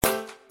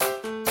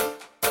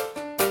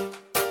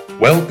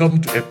Welcome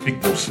to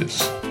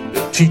Epignosis,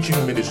 the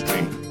teaching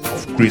ministry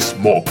of Chris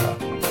Morgan.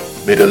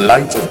 May the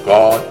light of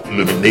God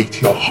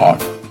illuminate your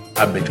heart,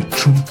 and may the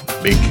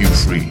truth make you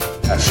free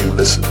as you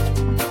listen.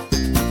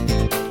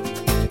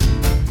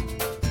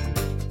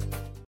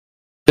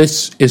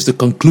 This is the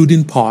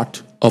concluding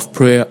part of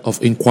Prayer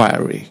of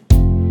Inquiry.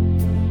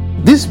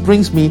 This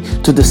brings me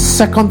to the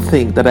second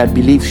thing that I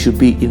believe should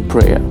be in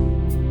prayer.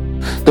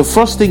 The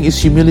first thing is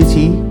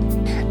humility,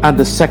 and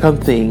the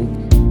second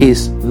thing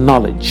is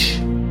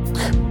knowledge.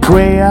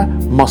 Prayer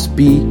must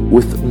be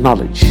with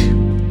knowledge.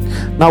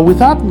 Now,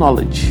 without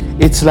knowledge,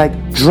 it's like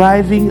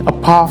driving a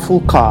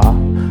powerful car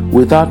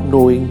without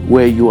knowing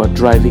where you are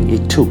driving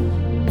it to.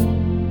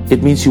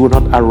 It means you will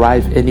not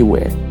arrive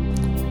anywhere.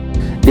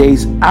 There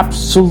is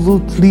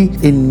absolutely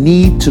a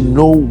need to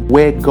know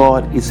where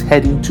God is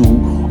heading to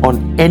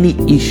on any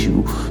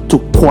issue to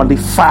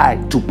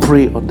qualify to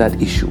pray on that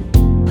issue.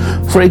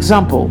 For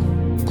example,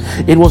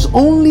 it was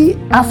only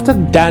after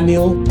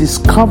Daniel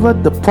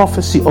discovered the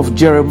prophecy of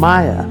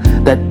Jeremiah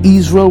that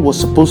Israel was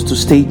supposed to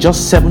stay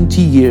just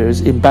 70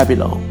 years in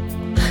Babylon.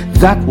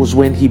 That was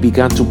when he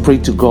began to pray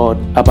to God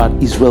about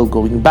Israel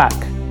going back.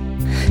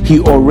 He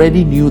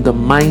already knew the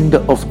mind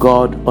of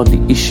God on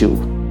the issue.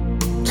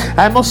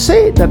 I must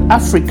say that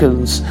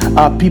Africans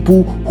are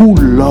people who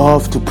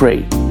love to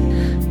pray.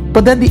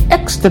 But then the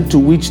extent to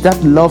which that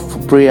love for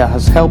prayer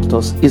has helped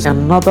us is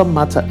another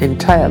matter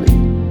entirely.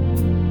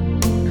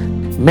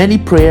 Many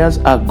prayers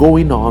are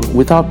going on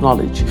without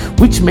knowledge,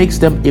 which makes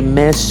them a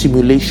mere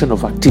simulation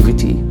of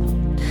activity.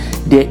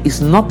 There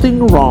is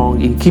nothing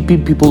wrong in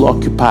keeping people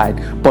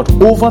occupied, but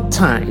over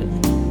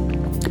time,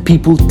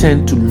 people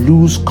tend to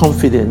lose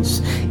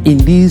confidence in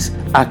these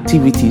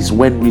activities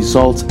when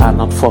results are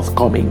not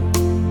forthcoming.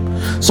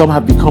 Some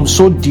have become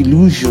so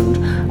delusioned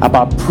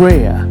about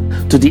prayer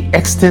to the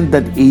extent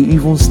that they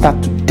even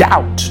start to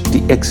doubt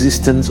the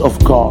existence of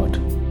God,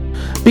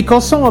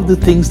 because some of the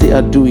things they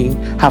are doing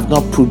have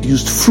not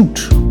produced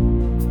fruit.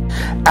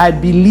 I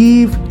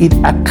believe it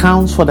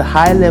accounts for the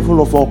high level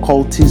of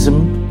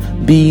occultism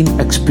being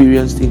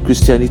experienced in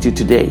Christianity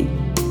today.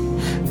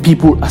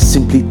 People are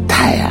simply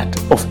tired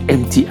of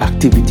empty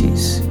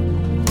activities.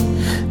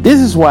 This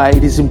is why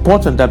it is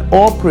important that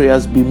all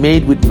prayers be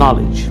made with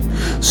knowledge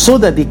so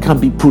that they can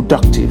be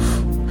productive.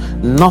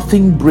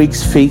 Nothing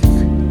breaks faith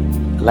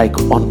like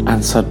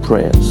unanswered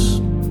prayers.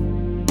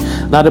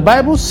 Now, the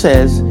Bible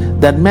says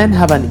that men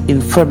have an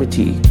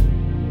infirmity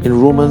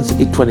in Romans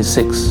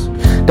 8:26.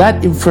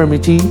 That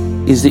infirmity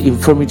is the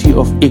infirmity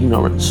of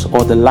ignorance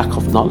or the lack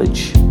of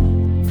knowledge.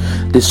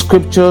 The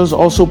scriptures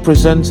also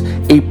present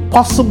a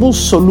possible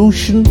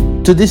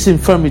solution to this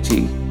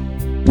infirmity,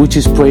 which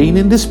is praying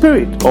in the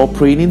Spirit or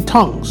praying in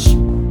tongues.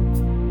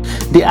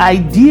 The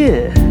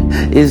idea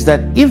is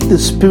that if the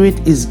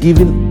Spirit is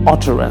given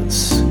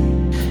utterance,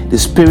 the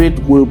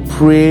Spirit will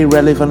pray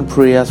relevant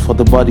prayers for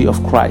the body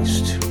of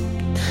Christ.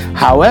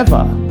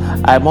 However,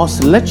 I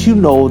must let you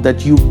know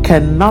that you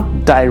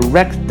cannot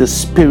direct the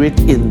Spirit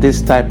in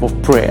this type of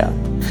prayer.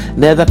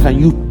 Neither can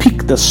you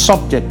pick the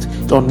subject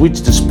on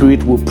which the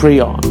Spirit will pray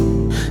on.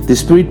 The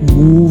Spirit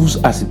moves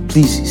as it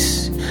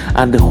pleases,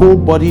 and the whole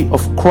body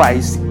of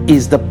Christ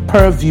is the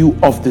purview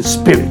of the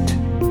Spirit.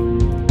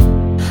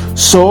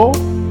 So,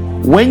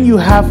 when you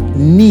have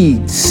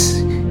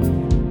needs,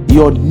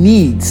 your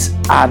needs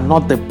are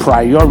not the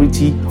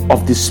priority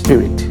of the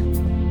Spirit.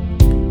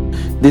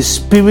 The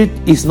Spirit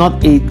is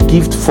not a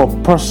gift for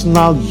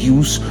personal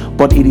use,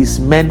 but it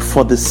is meant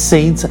for the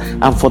saints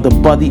and for the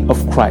body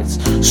of Christ.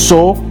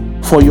 So,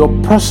 for your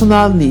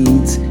personal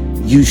needs,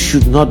 you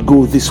should not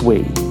go this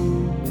way.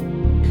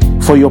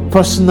 For your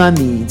personal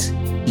needs,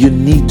 you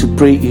need to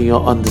pray in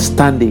your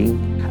understanding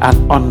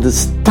and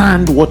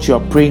understand what you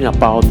are praying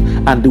about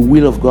and the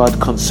will of God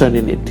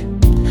concerning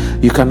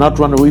it. You cannot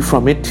run away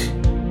from it.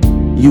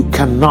 You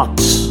cannot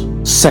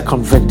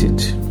circumvent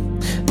it.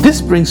 This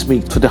brings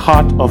me to the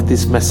heart of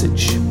this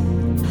message.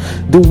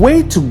 The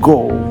way to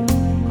go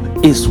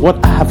is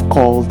what I have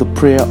called the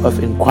prayer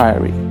of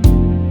inquiry.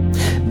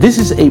 This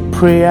is a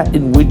prayer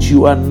in which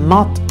you are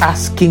not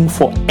asking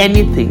for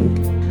anything,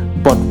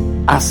 but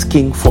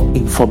asking for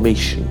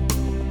information.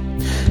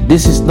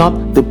 This is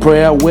not the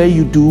prayer where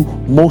you do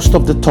most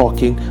of the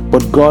talking,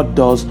 but God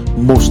does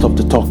most of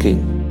the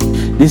talking.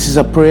 This is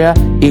a prayer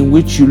in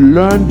which you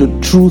learn the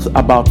truth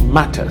about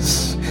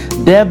matters,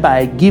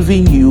 thereby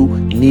giving you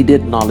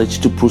needed knowledge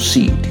to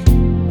proceed.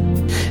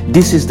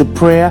 This is the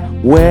prayer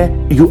where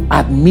you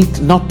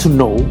admit not to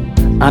know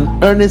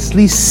and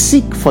earnestly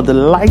seek for the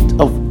light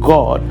of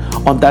God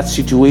on that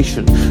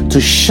situation to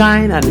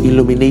shine and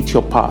illuminate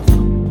your path.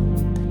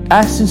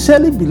 I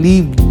sincerely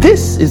believe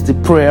this is the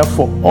prayer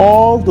for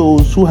all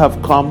those who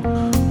have come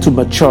to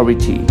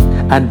maturity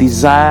and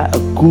desire a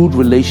good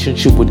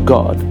relationship with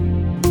God.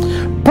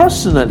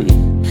 Personally,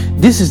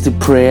 this is the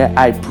prayer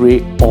I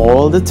pray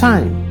all the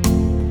time.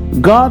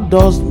 God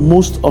does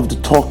most of the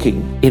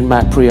talking in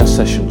my prayer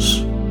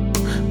sessions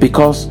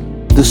because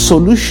the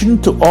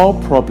solution to all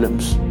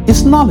problems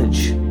is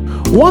knowledge.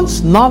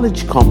 Once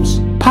knowledge comes,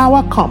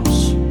 power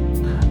comes,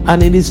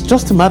 and it is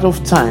just a matter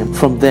of time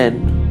from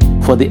then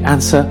for the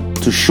answer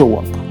to show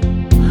up.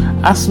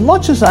 As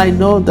much as I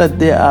know that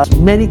there are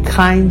many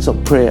kinds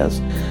of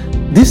prayers,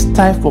 this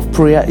type of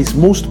prayer is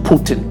most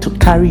potent to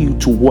carry you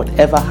to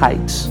whatever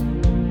heights.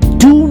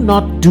 Do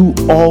not do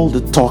all the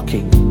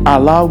talking.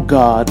 Allow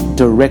God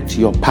direct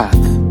your path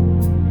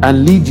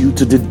and lead you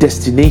to the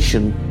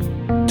destination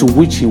to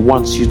which He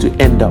wants you to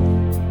end up.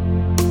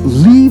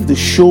 Leave the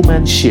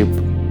showmanship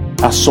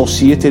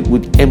associated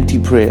with empty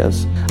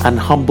prayers and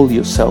humble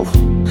yourself.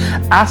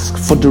 Ask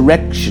for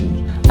direction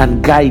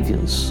and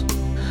guidance.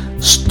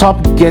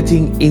 Stop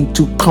getting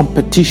into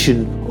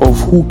competition of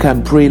who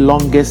can pray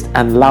longest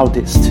and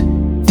loudest.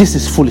 This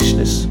is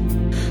foolishness.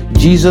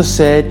 Jesus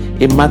said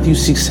in Matthew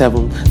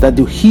 6:7 that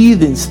the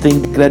heathens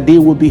think that they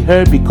will be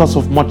heard because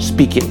of much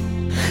speaking.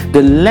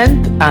 The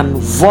length and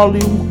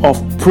volume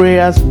of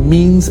prayers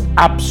means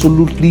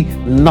absolutely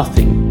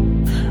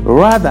nothing.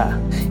 Rather,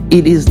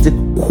 it is the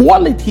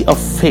quality of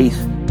faith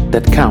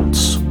that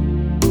counts.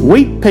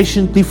 Wait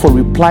patiently for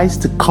replies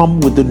to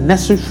come with the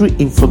necessary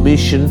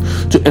information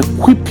to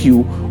equip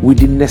you with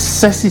the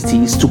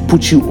necessities to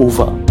put you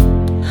over.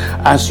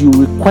 As you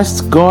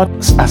request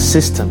God's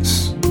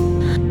assistance,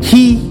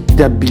 he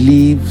that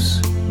believes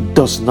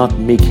does not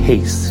make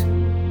haste,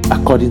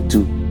 according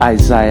to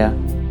Isaiah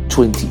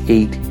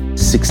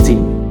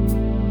 28:16.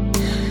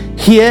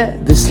 Hear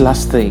this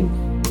last thing.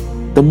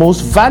 The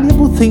most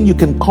valuable thing you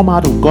can come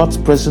out of God's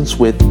presence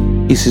with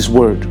is His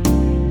word,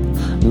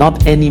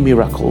 not any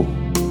miracle.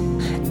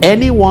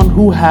 Anyone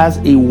who has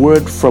a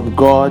word from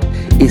God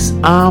is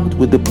armed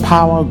with the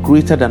power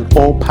greater than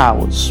all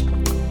powers.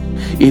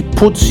 It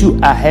puts you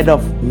ahead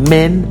of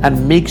men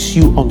and makes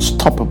you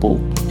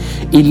unstoppable.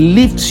 It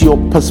lifts your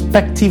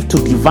perspective to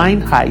divine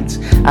heights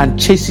and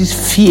chases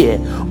fear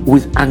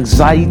with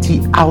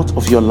anxiety out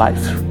of your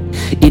life.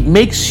 It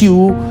makes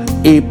you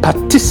a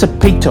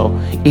participator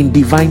in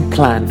divine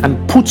plan and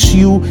puts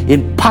you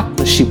in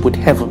partnership with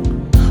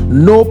heaven.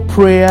 No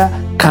prayer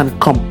can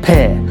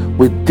compare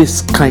with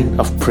this kind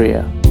of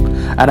prayer.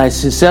 And I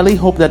sincerely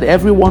hope that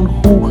everyone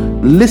who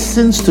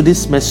listens to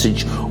this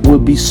message will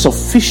be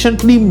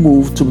sufficiently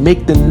moved to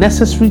make the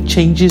necessary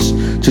changes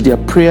to their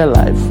prayer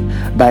life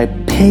by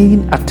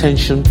paying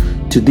attention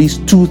to these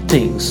two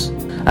things.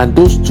 And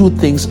those two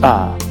things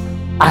are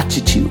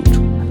attitude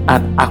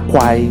and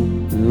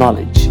acquiring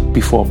knowledge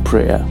before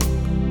prayer.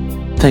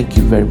 Thank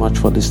you very much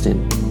for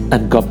listening,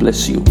 and God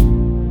bless you.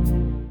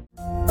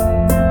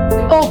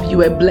 We hope you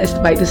were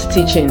blessed by these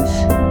teachings.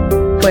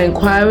 For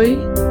inquiry,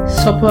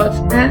 support,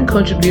 and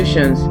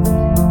contributions,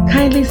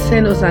 kindly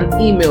send us an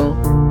email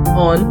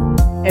on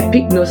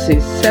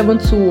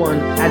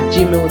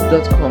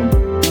epignosis721@gmail.com.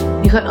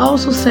 You can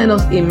also send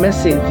us a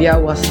message via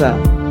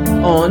WhatsApp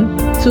on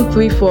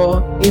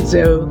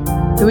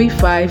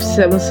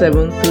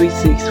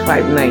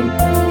 2348035773659.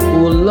 We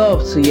would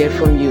love to hear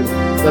from you.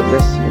 God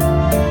bless you.